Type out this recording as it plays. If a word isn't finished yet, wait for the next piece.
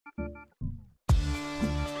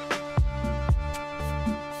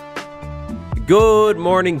Good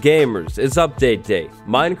morning, gamers. It's update day.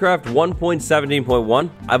 Minecraft 1.17.1.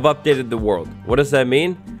 I've updated the world. What does that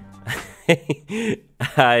mean?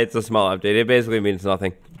 It's a small update. It basically means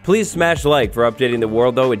nothing. Please smash like for updating the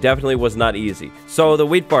world, though. It definitely was not easy. So the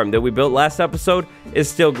wheat farm that we built last episode is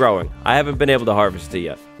still growing. I haven't been able to harvest it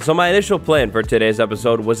yet. So my initial plan for today's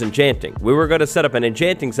episode was enchanting. We were going to set up an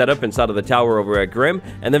enchanting setup inside of the tower over at Grim,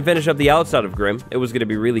 and then finish up the outside of Grim. It was going to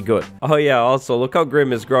be really good. Oh yeah, also, look how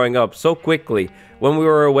Grim is growing up so quickly. When we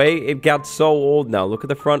were away, it got so old now. Look at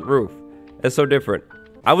the front roof. It's so different.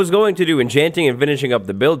 I was going to do enchanting and finishing up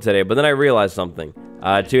the build today, but then I realized something.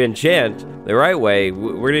 To enchant the right way,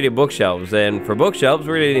 we're going to need bookshelves, and for bookshelves,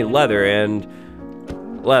 we're going to need leather,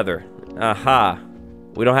 and leather. Aha.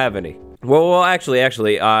 We don't have any. Well,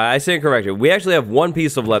 actually, I stand corrected. We actually have one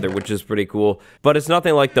piece of leather, which is pretty cool, but it's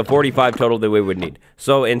nothing like the 45 total that we would need.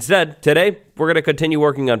 So instead, today, we're going to continue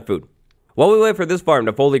working on food. While we wait for this farm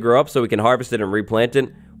to fully grow up so we can harvest it and replant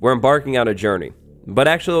it, we're embarking on a journey. But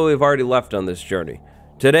actually, we've already left on this journey.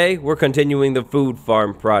 Today, we're continuing the food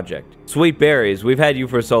farm project. Sweet berries, we've had you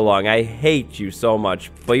for so long. I hate you so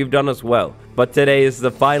much, but you've done us well. But today is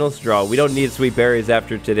the final straw. We don't need sweet berries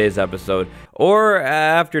after today's episode, or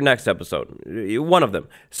after next episode. One of them.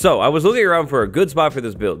 So, I was looking around for a good spot for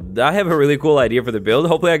this build. I have a really cool idea for the build.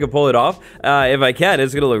 Hopefully, I can pull it off. If I can,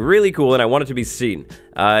 it's going to look really cool, and I want it to be seen.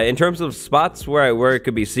 In terms of spots where it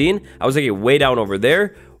could be seen, I was thinking way down over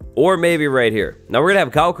there, or maybe right here. Now, we're going to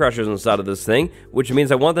have cow crushers inside of this thing, which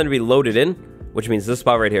means I want them to be loaded in, which means this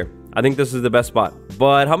spot right here. I think this is the best spot.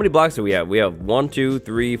 But how many blocks do we have? We have 1, 2,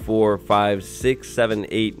 3, 4, 5, 6, 7,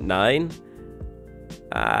 8, 9.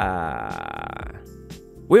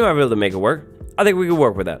 We might be able to make it work. I think we can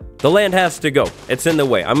work with that. The land has to go. It's in the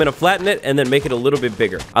way. I'm going to flatten it and then make it a little bit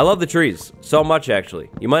bigger. I love the trees so much, actually.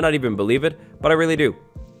 You might not even believe it, but I really do.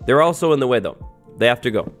 They're also in the way, though. They have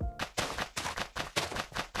to go.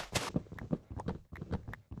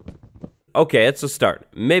 Okay, it's a start.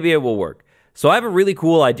 Maybe it will work. So I have a really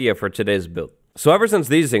cool idea for today's build. So ever since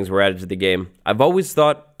these things were added to the game, I've always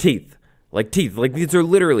thought teeth. Like these are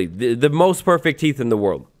literally the most perfect teeth in the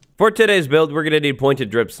world. For today's build, we're going to need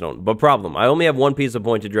pointed dripstone. But problem, I only have one piece of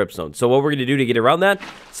pointed dripstone. So what we're going to do to get around that,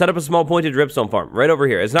 set up a small pointed dripstone farm right over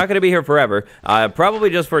here. It's not going to be here forever,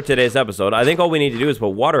 probably just for today's episode. I think all we need to do is put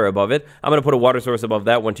water above it. I'm going to put a water source above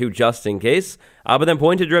that one too, just in case. But then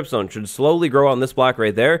pointed dripstone should slowly grow on this block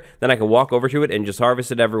right there. Then I can walk over to it and just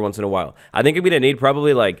harvest it every once in a while. I think I'm going to need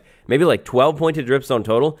probably maybe 12 pointed dripstone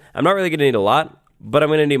total. I'm not really going to need a lot, but I'm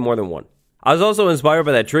going to need more than one. I was also inspired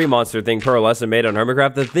by that tree monster thing Pearlescent made on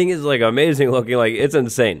Hermitcraft. The thing is amazing looking, it's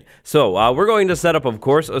insane. So we're going to set up, of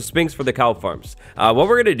course, a Sphinx for the cow farms. What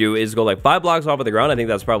we're going to do is go 5 blocks off of the ground. I think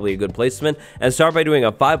that's probably a good placement, and start by doing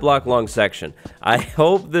a 5-block long section. I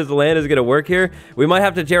hope this land is going to work here. We might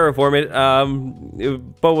have to terraform it,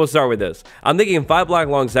 but we'll start with this. I'm thinking 5-block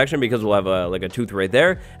long section because we'll have a tooth right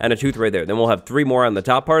there and a tooth right there. Then we'll have 3 more on the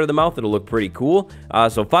top part of the mouth. It'll look pretty cool.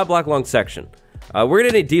 So 5-block long section. We're going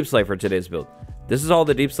to need deep slate for today's build. This is all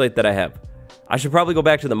the deep slate that I have. I should probably go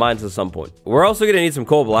back to the mines at some point. We're also going to need some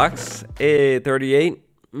coal blocks. 38.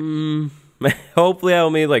 Hopefully I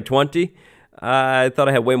only need 20. I thought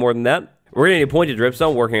I had way more than that. We're going to need pointed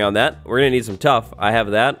dripstone, working on that. We're going to need some tough. I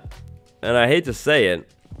have that. And I hate to say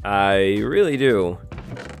it, I really do.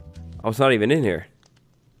 Oh, it's not even in here.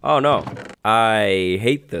 Oh no. I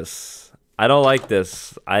hate this. I don't like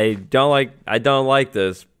this. I don't like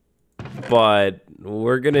this. But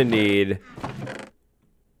we're gonna need,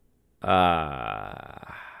 I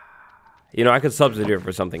could substitute it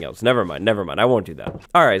for something else. Never mind. I won't do that.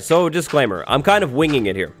 All right, so disclaimer. I'm kind of winging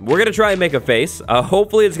it here. We're gonna try and make a face.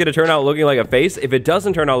 Hopefully it's gonna turn out looking like a face. If it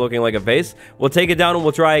doesn't turn out looking like a face, we'll take it down and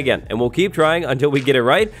we'll try again. And we'll keep trying until we get it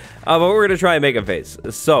right. But we're gonna try and make a face.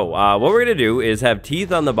 So, what we're gonna do is have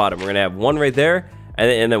teeth on the bottom. We're gonna have one right there,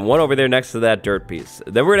 and then one over there next to that dirt piece.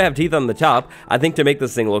 Then we're going to have teeth on the top. I think to make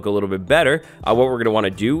this thing look a little bit better, what we're going to want to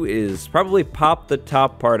do is probably pop the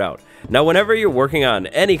top part out. Now, whenever you're working on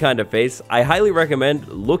any kind of face, I highly recommend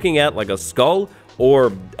looking at a skull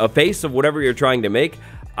or a face of whatever you're trying to make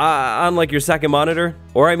on your second monitor.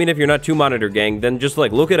 Or I mean, if you're not 2-monitor gang, then just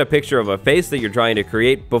look at a picture of a face that you're trying to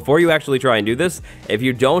create before you actually try and do this. If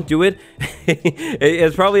you don't do it,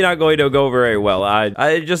 it's probably not going to go very well.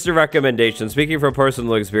 Just a recommendation, speaking from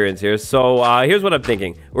personal experience here. So here's what I'm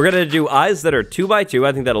thinking. We're gonna do eyes that are 2x2.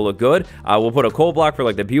 I think that'll look good. We'll put a coal block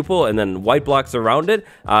for the pupil and then white blocks around it.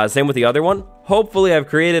 Same with the other one. Hopefully I've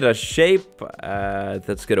created a shape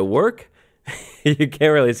that's gonna work. You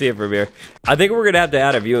can't really see it from here. I think we're gonna have to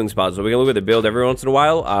add a viewing spot so we can look at the build every once in a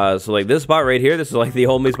while. So this spot right here, this is the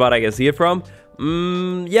only spot I can see it from.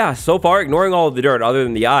 Yeah, so far, ignoring all of the dirt other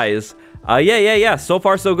than the eyes, Yeah. So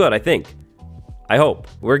far, so good, I think. I hope.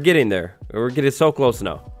 We're getting there. We're getting so close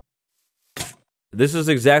now. This is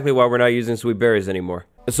exactly why we're not using sweet berries anymore.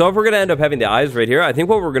 So if we're going to end up having the eyes right here, I think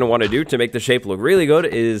what we're going to want to do to make the shape look really good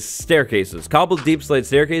is staircases. Cobbled deep slate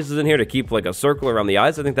staircases in here to keep like a circle around the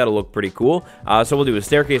eyes. I think that'll look pretty cool. So we'll do a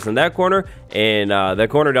staircase in that corner, and that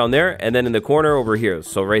corner down there, and then in the corner over here.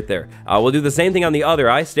 So right there. We'll do the same thing on the other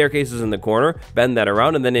eye. Staircases in the corner, bend that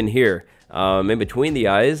around, and then in here, in between the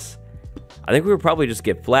eyes, I think we would probably just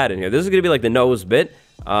get flat in here. This is going to be like the nose bit.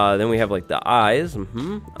 Then we have like the eyes,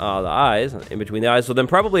 the eyes in between the eyes. So then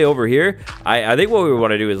probably over here, I think what we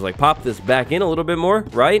want to do is like pop this back in a little bit more,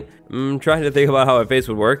 right? I'm trying to think about how a face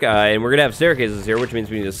would work. And we're gonna have staircases here, which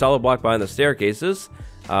means we need a solid block behind the staircases.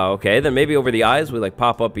 Okay, then maybe over the eyes we like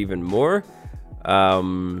pop up even more.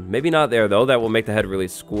 Maybe not there though. That will make the head really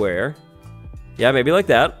square. Yeah, maybe like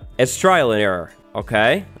that. It's trial and error.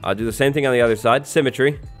 Okay, I'll do the same thing on the other side,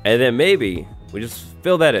 symmetry, and then maybe we just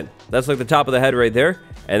fill that in. That's like the top of the head right there.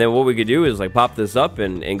 And then what we could do is like pop this up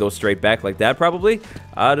and go straight back like that probably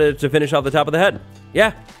to finish off the top of the head.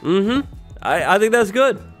 Yeah, I think that's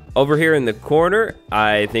good. Over here in the corner,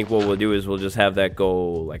 I think what we'll do is we'll just have that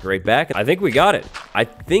go like right back. I think we got it.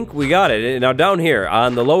 Now down here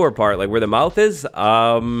on the lower part, like where the mouth is,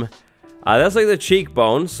 that's like the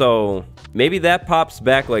cheekbone. So maybe that pops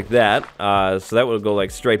back like that. So that will go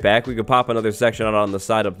like straight back. We could pop another section out on the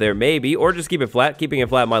side up there maybe, or just keep it flat. Keeping it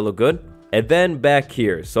flat might look good. And then back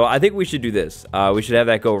here. So I think we should do this. We should have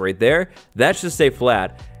that go right there. That should stay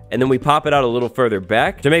flat. And then we pop it out a little further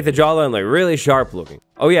back to make the jawline like really sharp looking.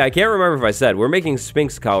 Oh yeah, I can't remember if I said we're making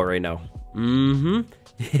Sphinx cowl right now. Really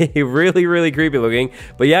creepy looking.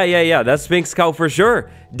 But yeah, that's Sphinx cowl for sure.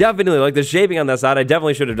 Definitely, like the shaping on that side, I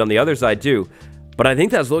definitely should have done the other side too. But I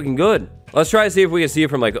think that's looking good. Let's try to see if we can see it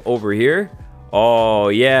from like over here. Oh,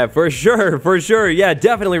 yeah, for sure. Yeah,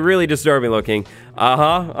 definitely really disturbing looking.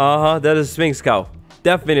 That is Sphinx cow.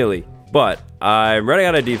 Definitely. But I'm running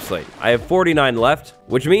out of deep slate. I have 49 left,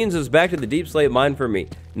 which means it's back to the deep slate mine for me.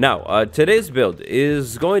 Now, today's build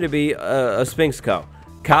is going to be a Sphinx cow.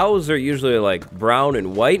 Cows are usually like brown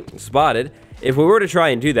and white, spotted. If we were to try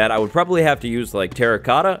and do that, I would probably have to use like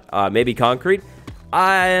terracotta, maybe concrete.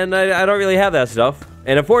 And I don't really have that stuff.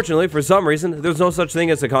 And unfortunately, for some reason, there's no such thing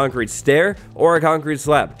as a concrete stair or a concrete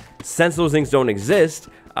slab. Since those things don't exist,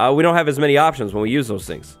 we don't have as many options when we use those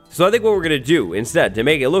things. So I think what we're going to do instead, to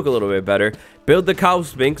make it look a little bit better, build the cow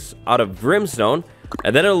sphinx out of brimstone,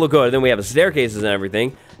 and then it'll look good. And then we have staircases and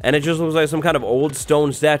everything, and it just looks like some kind of old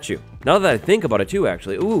stone statue. Now that I think about it too,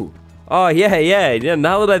 actually. Ooh. Oh, yeah.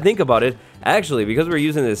 Now that I think about it, actually, because we're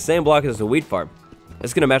using the same block as the wheat farm,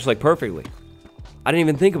 it's going to match like perfectly. I didn't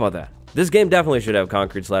even think about that. This game definitely should have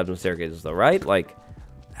concrete slabs and staircases though, right? Like,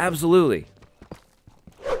 absolutely.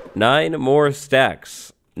 9 more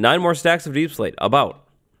stacks. 9 more stacks of deep slate, about.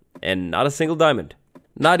 And not a single diamond.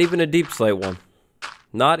 Not even a deep slate one.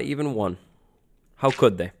 Not even one. How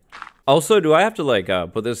could they? Also, do I have to like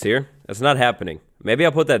put this here? It's not happening. Maybe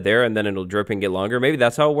I'll put that there and then it'll drip and get longer. Maybe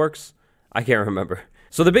that's how it works. I can't remember.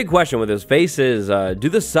 So the big question with this face is, do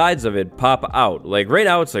the sides of it pop out? Like right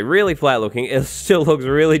now it's like really flat looking. It still looks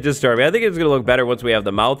really disturbing. I think it's gonna look better once we have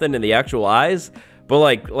the mouth in and the actual eyes. But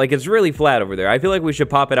like it's really flat over there. I feel like we should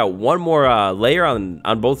pop it out one more layer on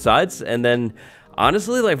both sides. And then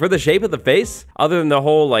honestly, like for the shape of the face, other than the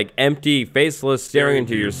whole like empty, faceless, staring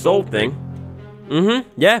into your soul thing.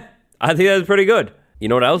 Yeah, I think that's pretty good. You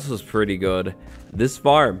know what else is pretty good? This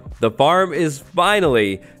farm. The farm is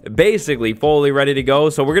finally, basically, fully ready to go.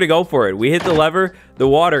 So we're gonna go for it. We hit the lever, the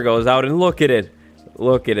water goes out, and look at it.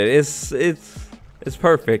 Look at it. It's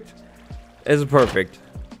perfect. It's perfect.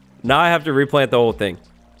 Now I have to replant the whole thing.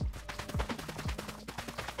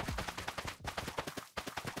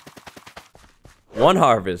 One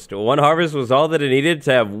harvest was all that it needed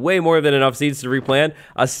to have way more than enough seeds to replant.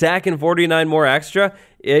 A stack and 49 more extra.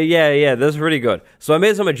 Yeah, that's pretty good. So I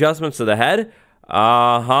made some adjustments to the head.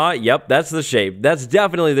 Yep, that's the shape. That's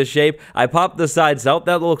definitely the shape. I popped the sides out.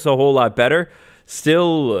 That looks a whole lot better.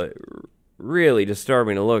 Still really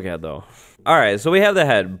disturbing to look at, though. Alright, so we have the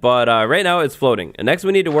head, but right now it's floating. And next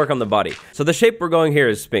we need to work on the body. So the shape we're going here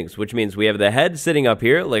is Sphinx, which means we have the head sitting up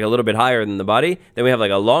here, like a little bit higher than the body. Then we have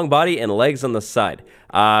like a long body and legs on the side.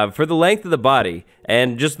 For the length of the body,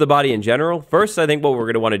 and just the body in general, first I think what we're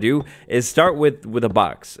going to want to do is start with a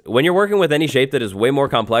box. When you're working with any shape that is way more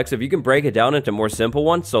complex, if you can break it down into more simple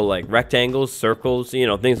ones, so like rectangles, circles, you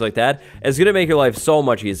know, things like that, it's going to make your life so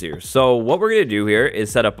much easier. So what we're going to do here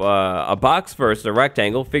is set up a box first, a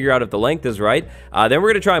rectangle, figure out if the length this right. Then we're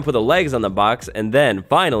going to try and put the legs on the box, and then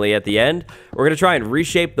finally at the end, we're going to try and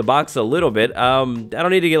reshape the box a little bit. I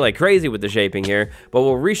don't need to get like crazy with the shaping here, but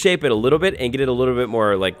we'll reshape it a little bit and get it a little bit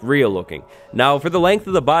more like real looking. Now for the length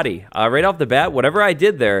of the body, right off the bat, whatever I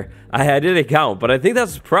did there, I didn't count, but I think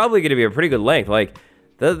that's probably going to be a pretty good length. Like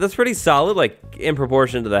that's pretty solid, like in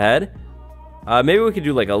proportion to the head. Maybe we could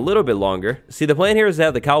do like a little bit longer. See, the plan here is to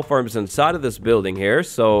have the cow farms inside of this building here.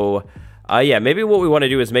 So, yeah, maybe what we want to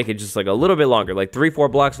do is make it just like a little bit longer, like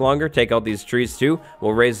 3-4 blocks longer. Take out these trees too.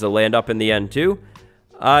 We'll raise the land up in the end too.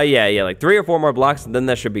 Yeah, like 3 or 4 more blocks, and then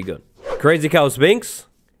that should be good. Crazy Cow Sphinx.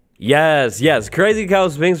 Yes, Crazy Cow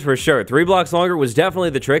Sphinx for sure. 3 blocks longer was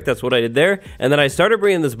definitely the trick. That's what I did there. And then I started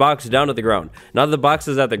bringing this box down to the ground. Now that the box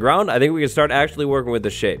is at the ground, I think we can start actually working with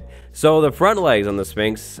the shape. So the front legs on the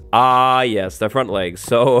Sphinx. Yes, the front legs.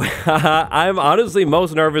 So I'm honestly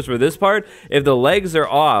most nervous for this part. If the legs are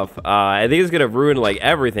off, I think it's going to ruin like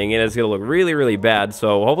everything, and it's going to look really, really bad.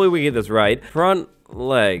 So hopefully we get this right. Front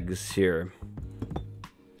legs here.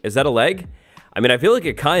 Is that a leg? I mean, I feel like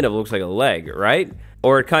it kind of looks like a leg, right?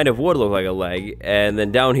 Or it kind of would look like a leg. And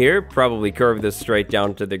then down here, probably curve this straight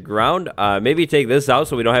down to the ground. Maybe take this out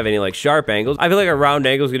so we don't have any like sharp angles. I feel like a round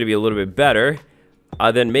angle is going to be a little bit better.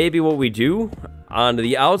 Then maybe what we do on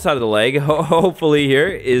the outside of the leg, hopefully here,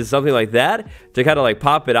 is something like that to kind of like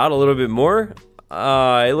pop it out a little bit more.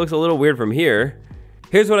 It looks a little weird from here.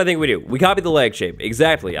 Here's what I think we do. We copy the leg shape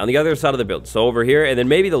exactly on the other side of the build. So over here, and then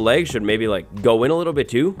maybe the leg should maybe like go in a little bit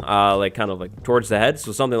too, like kind of like towards the head.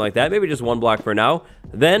 So something like that. Maybe just 1 block for now.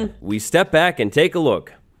 Then we step back and take a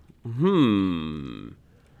look.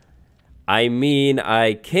 I mean,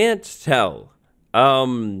 I can't tell.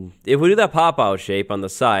 If we do that pop-out shape on the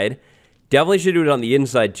side, definitely should do it on the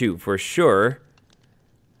inside too, for sure.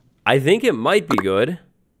 I think it might be good.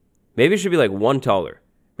 Maybe it should be like 1 taller.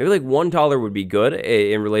 Maybe like 1 taller would be good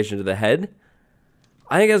in relation to the head.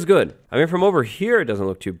 I think that's good. I mean, from over here, it doesn't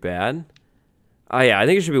look too bad. Yeah, I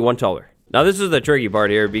think it should be 1 taller. Now, this is the tricky part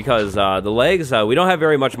here because the legs, we don't have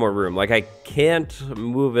very much more room. Like, I can't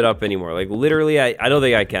move it up anymore. Like, literally, I don't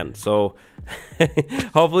think I can. So,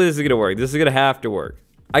 hopefully this is going to work. This is going to have to work.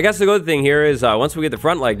 I guess the good thing here is once we get the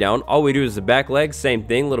front leg down, all we do is the back leg, same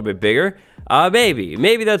thing, a little bit bigger.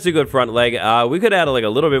 Maybe that's a good front leg. We could add like a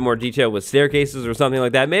little bit more detail with staircases or something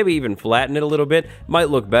like that. Maybe even flatten it a little bit. Might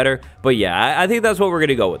look better. But yeah, I think that's what we're going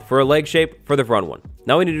to go with for a leg shape for the front one.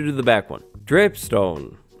 Now we need to do the back one.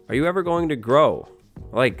 Dripstone. Are you ever going to grow?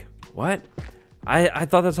 Like, what? I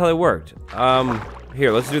thought that's how they worked.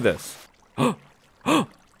 Here, let's do this.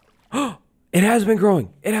 It has been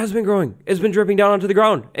growing. It has been growing. It's been dripping down onto the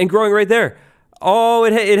ground and growing right there. Oh,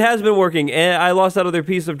 it has been working, and I lost that other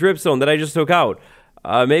piece of dripstone that I just took out.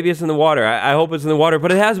 Maybe it's in the water. I hope it's in the water,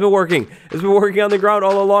 but it has been working. It's been working on the ground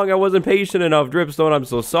all along. I wasn't patient enough. Dripstone, I'm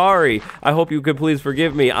so sorry. I hope you could please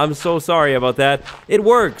forgive me. I'm so sorry about that. It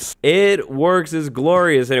works. It works. It's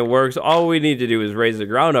glorious, and it works. All we need to do is raise the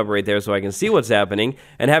ground up right there so I can see what's happening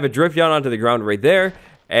and have it drip down onto the ground right there,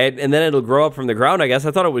 and then it'll grow up from the ground, I guess. I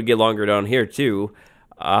thought it would get longer down here, too.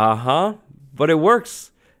 But it works.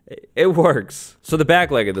 It works. So the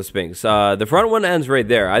back leg of the Sphinx, the front one ends right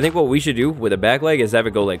there. I think what we should do with the back leg is have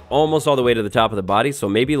it go like almost all the way to the top of the body. So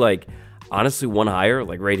maybe like honestly 1 higher,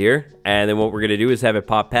 like right here. And then what we're going to do is have it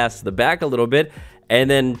pop past the back a little bit and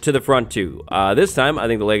then to the front too. This time, I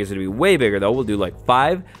think the leg is going to be way bigger though. We'll do like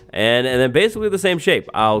 5 and then basically the same shape.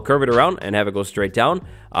 I'll curve it around and have it go straight down.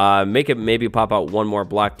 Make it maybe pop out 1 more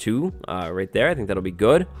block too, right there. I think that'll be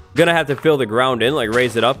good. Gonna have to fill the ground in, like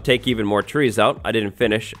raise it up, take even more trees out. I didn't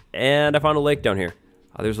finish, and I found a lake down here.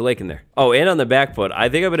 There's a lake in there. Oh, and on the back foot, I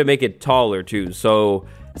think I'm gonna make it taller too. So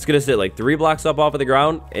it's gonna sit like 3 blocks up off of the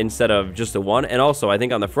ground instead of just the 1. And also, I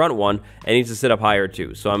think on the front one, it needs to sit up higher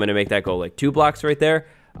too. So I'm gonna make that go like 2 blocks right there.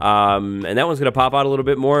 And that one's gonna pop out a little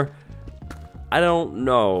bit more. I don't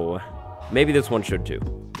know. Maybe this one should too.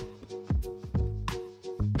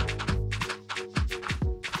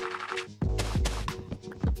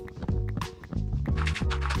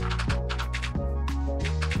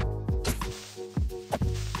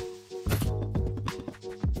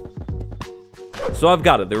 So I've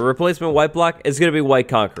got it. The replacement white block is going to be white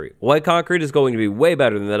concrete. White concrete is going to be way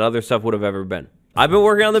better than that other stuff would have ever been. I've been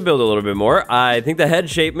working on the build a little bit more. I think the head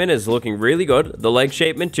shapement is looking really good. The leg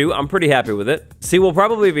shapement too. I'm pretty happy with it. See, we'll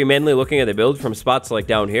probably be mainly looking at the build from spots like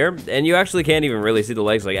down here. And you actually can't even really see the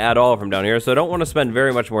legs like at all from down here. So I don't want to spend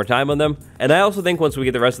very much more time on them. And I also think once we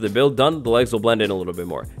get the rest of the build done, the legs will blend in a little bit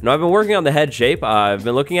more. Now I've been working on the head shape. I've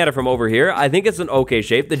been looking at it from over here. I think it's an okay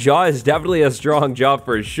shape. The jaw is definitely a strong jaw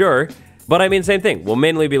for sure. But I mean, same thing. We'll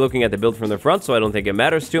mainly be looking at the build from the front, so I don't think it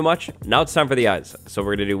matters too much. Now it's time for the eyes. So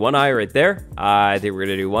we're going to do one eye right there. I think we're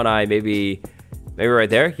going to do one eye maybe right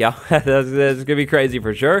there. Yeah, that's going to be crazy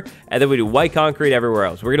for sure. And then we do white concrete everywhere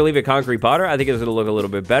else. We're going to leave it concrete powder. I think it's going to look a little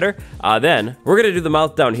bit better. Then we're going to do the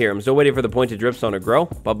mouth down here. I'm still waiting for the pointed dripstone to grow.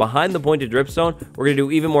 But behind the pointed dripstone, we're going to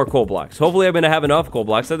do even more coal blocks. Hopefully, I'm going to have enough coal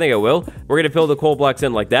blocks. I think I will. We're going to fill the coal blocks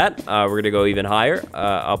in like that. We're going to go even higher,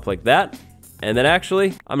 up like that. And then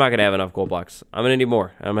actually, I'm not going to have enough coal blocks. I'm going to need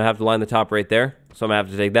more. I'm going to have to line the top right there. So I'm going to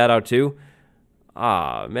have to take that out too.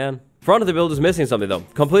 Ah, man. Front of the build is missing something though.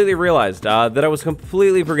 Completely realized that I was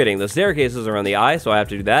completely forgetting. The staircases are on the eye, so I have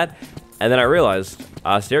to do that. And then I realized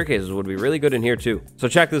staircases would be really good in here too. So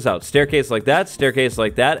check this out. Staircase like that,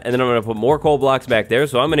 and then I'm going to put more coal blocks back there.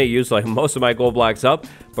 So I'm going to use like most of my coal blocks up.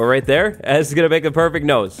 But right there, it's going to make a perfect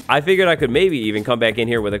nose. I figured I could maybe even come back in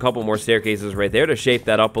here with a couple more staircases right there to shape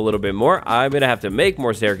that up a little bit more. I'm going to have to make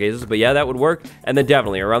more staircases, but yeah, that would work. And then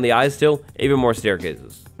definitely around the eyes still, even more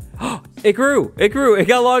staircases. It grew. It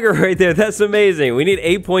got longer right there. That's amazing. We need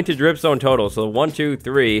 8 pointed dripstone total. So 1, 2,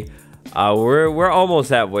 3. We're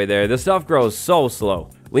almost halfway there. The stuff grows so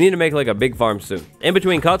slow. We need to make like a big farm soon. In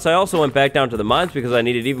between cuts, I also went back down to the mines because I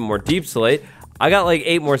needed even more deep slate. I got like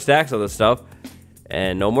 8 more stacks of this stuff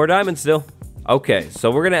and no more diamonds still. Okay,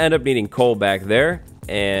 so we're going to end up needing coal back there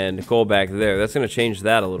and coal back there. That's going to change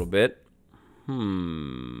that a little bit.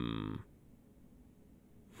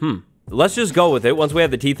 Let's just go with it. Once we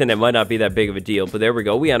have the teeth in, it might not be that big of a deal. But there we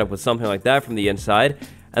go. We end up with something like that from the inside.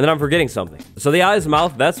 And then I'm forgetting something. So the eyes,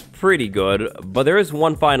 mouth, that's pretty good. But there is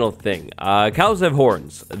one final thing. Cows have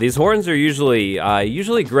horns. These horns are usually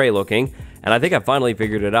gray looking. And I think I finally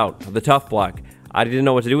figured it out. The tough block. I didn't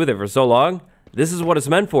know what to do with it for so long. This is what it's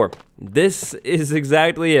meant for. This is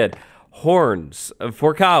exactly it. Horns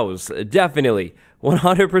for cows. Definitely.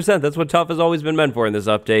 100%. That's what tough has always been meant for in this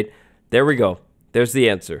update. There we go. There's the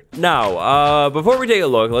answer. Now, before we take a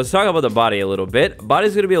look, let's talk about the body a little bit.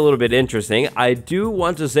 Body's going to be a little bit interesting. I do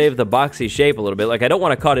want to save the boxy shape a little bit. Like, I don't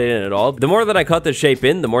want to cut it in at all. The more that I cut the shape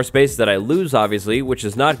in, the more space that I lose, obviously, which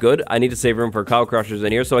is not good. I need to save room for cow crushers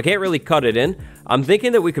in here, so I can't really cut it in. I'm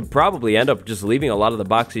thinking that we could probably end up just leaving a lot of the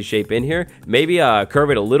boxy shape in here. Maybe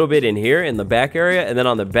curve it a little bit in here in the back area, and then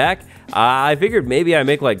on the back, I figured maybe I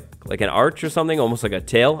make like an arch or something, almost like a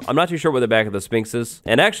tail. I'm not too sure where the back of the Sphinx is.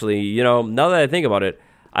 And actually, you know, now that I think about it,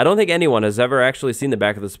 I don't think anyone has ever actually seen the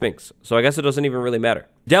back of the Sphinx, so I guess it doesn't even really matter.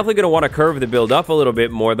 Definitely going to want to curve the build up a little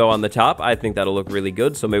bit more, though, on the top. I think that'll look really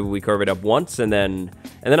good, so maybe we curve it up once, and then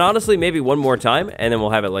honestly, maybe one more time, and then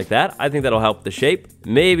we'll have it like that. I think that'll help the shape.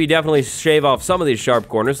 Maybe definitely shave off some of these sharp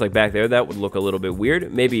corners, like back there. That would look a little bit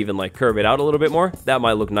weird. Maybe even, like, curve it out a little bit more. That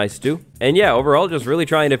might look nice, too. And yeah, overall, just really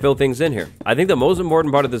trying to fill things in here. I think the most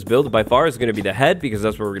important part of this build, by far, is going to be the head, because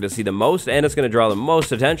that's where we're going to see the most, and it's going to draw the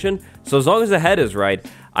most attention. So as long as the head is right,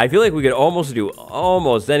 I feel like we could almost do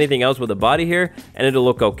almost anything else with the body here, and it'll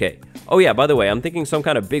look okay. Oh yeah, by the way, I'm thinking some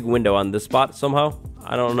kind of big window on this spot somehow.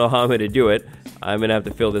 I don't know how I'm going to do it. I'm going to have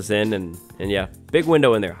to fill this in, and yeah, big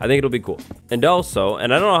window in there. I think it'll be cool. And also,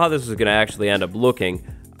 and I don't know how this is going to actually end up looking,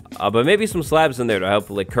 but maybe some slabs in there to help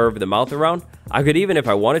like curve the mouth around. I could even, if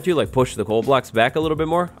I wanted to, like push the coal blocks back a little bit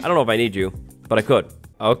more. I don't know if I need to, but I could.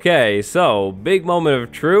 Okay, so big moment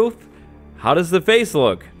of truth. How does the face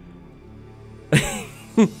look?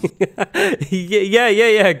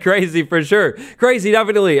 yeah, crazy for sure. Crazy,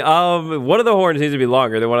 definitely. One of the horns needs to be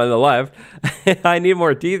longer than one on the left. I need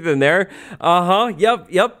more teeth in there.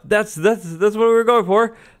 Yep. That's what we were going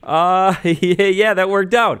for. Yeah, that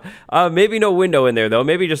worked out. Maybe no window in there though.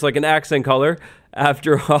 Maybe just like an accent color.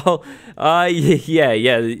 After all,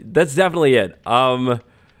 yeah, that's definitely it. I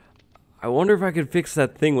wonder if I could fix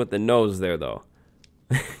that thing with the nose there though.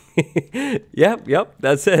 Yep,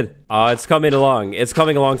 that's it. It's coming along. It's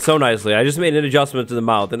coming along so nicely. I just made an adjustment to the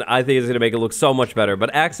mouth, and I think it's going to make it look so much better.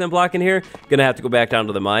 But accent block in here, gonna have to go back down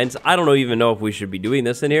to the mines. I don't even know if we should be doing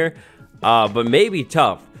this in here, but maybe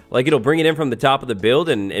tough. Like, it'll bring it in from the top of the build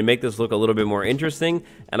and make this look a little bit more interesting.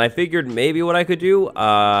 And I figured maybe what I could do,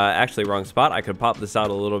 actually wrong spot. I could pop this out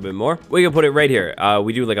a little bit more. We can put it right here.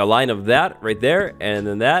 We do like a line of that right there, and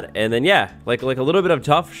then yeah, like a little bit of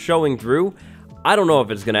tough showing through. I don't know if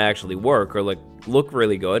it's going to actually work or, like, look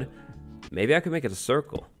really good. Maybe I could make it a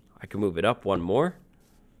circle. I can move it up one more.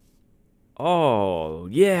 Oh,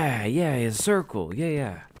 yeah, a circle.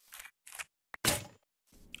 Yeah.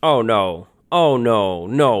 Oh, no.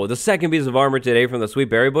 No. The second piece of armor today from the sweet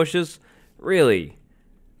berry bushes? Really?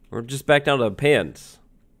 We're just back down to the pants.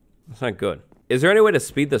 That's not good. Is there any way to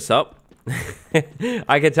speed this up?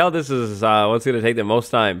 I can tell this is what's going to take the most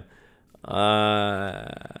time.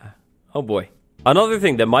 Oh, boy. Another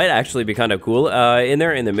thing that might actually be kind of cool in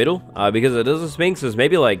there in the middle, because it is a Sphinx, is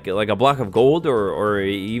maybe like a block of gold or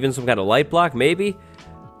even some kind of light block, maybe.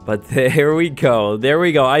 But there we go. There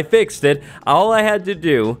we go. I fixed it. All I had to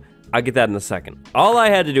do... I'll get that in a second. All I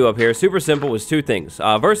had to do up here, super simple, was two things.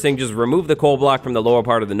 First thing, just remove the coal block from the lower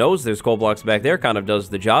part of the nose. There's coal blocks back there, kind of does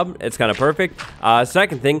the job. It's kind of perfect.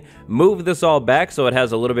 Second thing, move this all back so it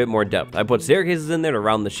has a little bit more depth. I put staircases in there to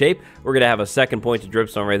round the shape. We're going to have a second pointed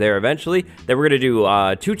dripstone right there eventually. Then we're going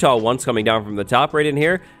to do two tall ones coming down from the top right in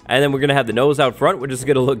here. And then we're going to have the nose out front, which is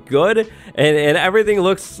going to look good. And everything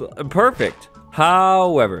looks perfect.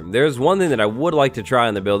 However, there's one thing that I would like to try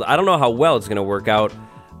on the build. I don't know how well it's going to work out.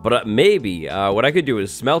 But maybe what I could do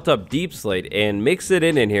is smelt up deep slate and mix it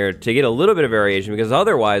in here to get a little bit of variation, because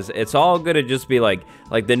otherwise it's all gonna just be like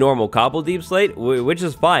the normal cobble deep slate, which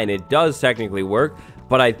is fine. It does technically work,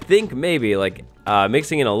 but I think maybe like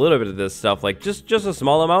mixing in a little bit of this stuff, like just a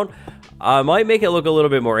small amount, might make it look a little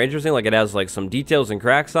bit more interesting. Like it has like some details and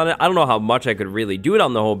cracks on it. I don't know how much I could really do it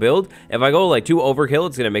on the whole build. If I go like too overkill,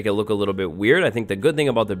 it's gonna make it look a little bit weird. I think the good thing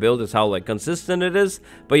about the build is how like consistent it is.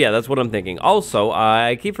 But yeah, that's what I'm thinking. Also,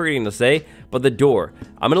 I keep forgetting to say, but the door,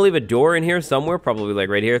 I'm gonna leave a door in here somewhere, probably like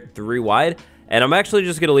right here, 3 wide. And I'm actually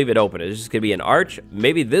just going to leave it open. It's just going to be an arch.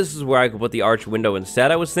 Maybe this is where I could put the arch window instead,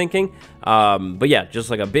 I was thinking. But yeah, just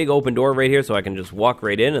like a big open door right here so I can just walk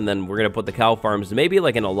right in. And then we're going to put the cow farms maybe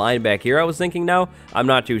like in a line back here, I was thinking now. I'm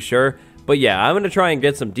not too sure. But yeah, I'm going to try and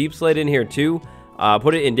get some deep slate in here too.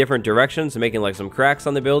 Put it in different directions, making like some cracks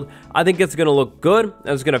on the build. I think it's going to look good.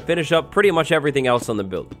 And it's going to finish up pretty much everything else on the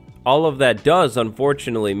build. All of that does,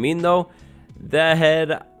 unfortunately, mean though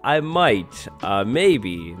that I might,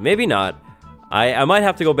 maybe not. I might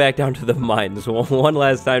have to go back down to the mines one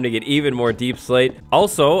last time to get even more deep slate.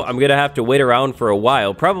 Also, I'm going to have to wait around for a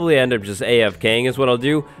while. Probably end up just AFKing is what I'll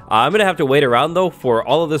do. I'm going to have to wait around, though, for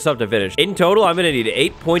all of this stuff to finish. In total, I'm going to need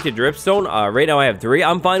 8 pointed dripstone. Right now, I have 3.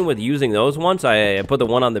 I'm fine with using those ones. I put the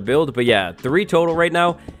 1 on the build. But yeah, 3 total right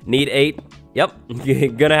now. Need 8.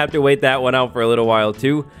 Yep, gonna have to wait that one out for a little while,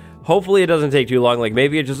 too. Hopefully, it doesn't take too long. Like,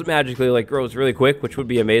 maybe it just magically, like, grows really quick, which would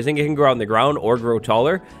be amazing. It can grow on the ground or grow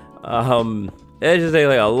taller. It just takes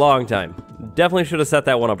like a long time. Definitely should have set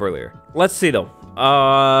that one up earlier. Let's see though.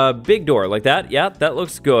 Big door like that. Yeah, that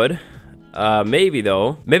looks good. Maybe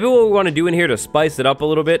though. Maybe what we want to do in here to spice it up a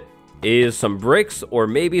little bit is some bricks or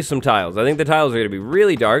maybe some tiles. I think the tiles are going to be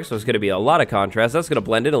really dark, so it's going to be a lot of contrast. That's going to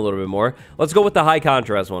blend in a little bit more. Let's go with the high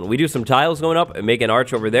contrast one. We do some tiles going up and make an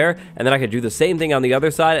arch over there, and then I could do the same thing on the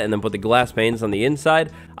other side and then put the glass panes on the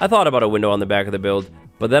inside. I thought about a window on the back of the build,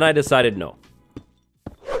 but then I decided no.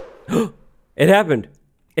 It happened.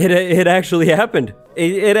 It actually happened.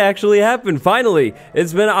 It actually happened. Finally.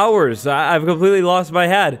 It's been hours. I've completely lost my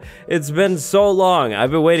head. It's been so long.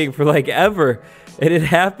 I've been waiting for like ever. And it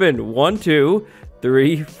happened. 1, 2,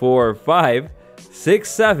 3, 4, 5,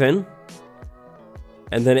 6, 7.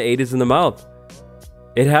 And then 8 is in the mouth.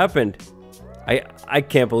 It happened. I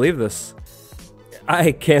can't believe this.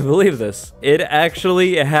 I can't believe this. It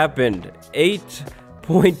actually happened. 8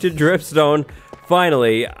 pointed dripstone.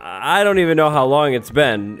 Finally, I don't even know how long it's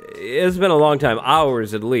been. It's been a long time,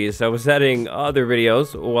 hours at least. I was editing other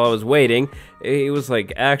videos while I was waiting. It was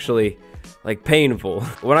like actually like painful.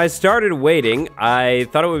 When I started waiting, I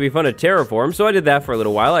thought it would be fun to terraform, so I did that for a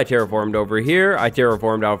little while. I terraformed over here. I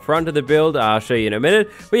terraformed out front of the build. I'll show you in a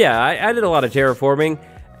minute. But yeah, I did a lot of terraforming,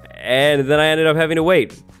 and then I ended up having to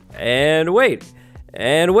wait and wait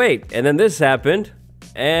and wait. And then this happened,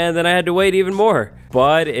 and then I had to wait even more.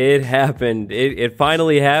 But it happened. It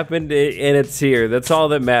finally happened, and it's here. That's all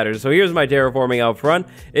that matters. So here's my terraforming out front.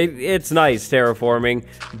 It's nice terraforming,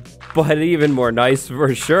 but even more nice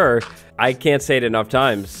for sure. I can't say it enough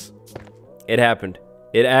times. It happened.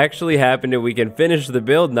 It actually happened, and we can finish the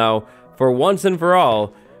build now for once and for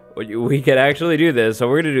all. We can actually do this. So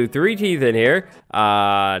we're going to do 3 teeth in here.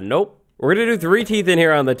 Nope. We're going to do 3 teeth in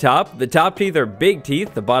here on the top. The top teeth are big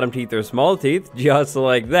teeth. The bottom teeth are small teeth, just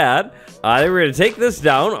like that. Then we're going to take this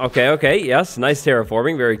down. Okay, yes, nice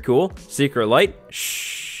terraforming. Very cool. Secret light.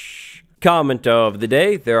 Shh. Comment of the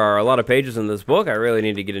day. There are a lot of pages in this book. I really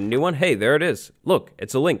need to get a new one. Hey, there it is. Look,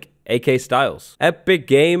 it's a link. AK Styles. Epic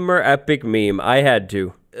game or epic meme? I had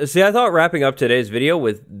to. See, I thought wrapping up today's video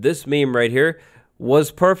with this meme right here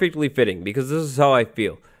was perfectly fitting, because this is how I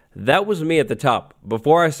feel. That was me at the top,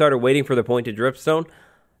 before I started waiting for the pointed dripstone.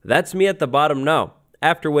 That's me at the bottom now,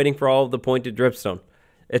 after waiting for all of the pointed dripstone.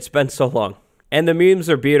 It's been so long. And the memes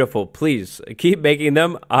are beautiful. Please, keep making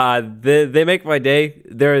them. They make my day.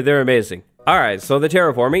 They're amazing. Alright, so the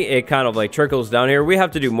terraforming, it kind of like trickles down here. We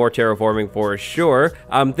have to do more terraforming for sure.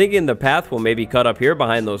 I'm thinking the path will maybe cut up here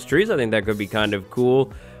behind those trees. I think that could be kind of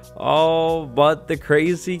cool. Oh, but the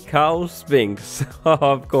crazy cow Sphinx.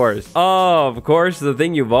 Of course. Oh, of course, the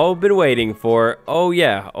thing you've all been waiting for. Oh,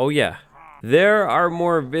 yeah. Oh, yeah. There are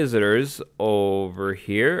more visitors over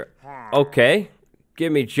here. Okay.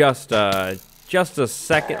 Give me just a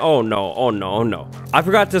second. Oh, no. Oh, no. Oh, no. I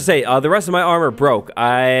forgot to say, the rest of my armor broke.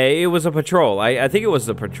 It was a patrol. I think it was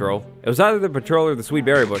the patrol. It was either the patrol or the sweet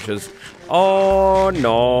berry bushes. Oh,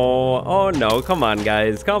 no. Oh, no. Come on,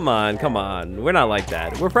 guys. Come on. Come on. We're not like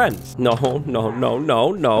that. We're friends. No, no, no,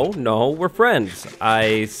 no, no, no. We're friends.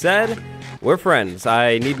 I said we're friends.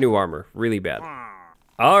 I need new armor. Really bad.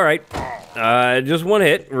 All right. Just one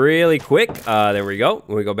hit. Really quick. There we go.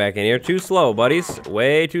 We go back in here. Too slow, buddies.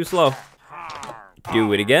 Way too slow.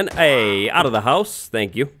 Do it again. Hey, out of the house.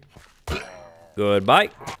 Thank you.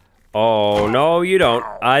 Goodbye. Oh, no, you don't.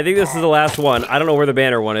 I think this is the last one. I don't know where the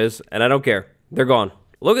banner one is, and I don't care. They're gone.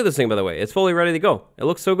 Look at this thing, by the way. It's fully ready to go. It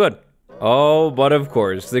looks so good. Oh, but of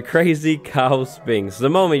course, the crazy cow Sphinx. The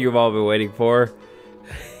moment you've all been waiting for.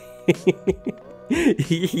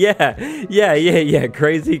 Yeah.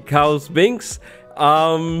 Crazy cow Sphinx.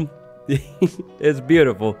 It's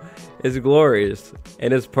beautiful. It's glorious.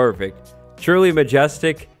 And it's perfect. Truly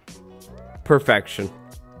majestic. Perfection.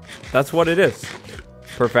 That's what it is.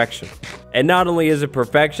 Perfection. And not only is it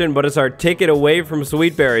perfection, but it's our ticket away from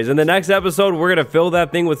sweet berries. In the next episode, we're going to fill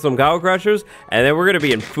that thing with some cow crushers, and then we're going to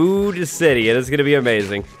be in Food City, and it's going to be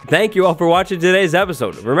amazing. Thank you all for watching today's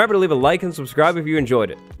episode. Remember to leave a like and subscribe if you enjoyed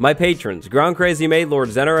it. My patrons, Ground Crazy Maid, Lord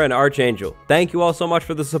Zenera, and Archangel, thank you all so much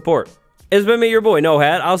for the support. It's been me, your boy, No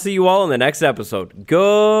Hat. I'll see you all in the next episode.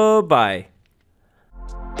 Goodbye.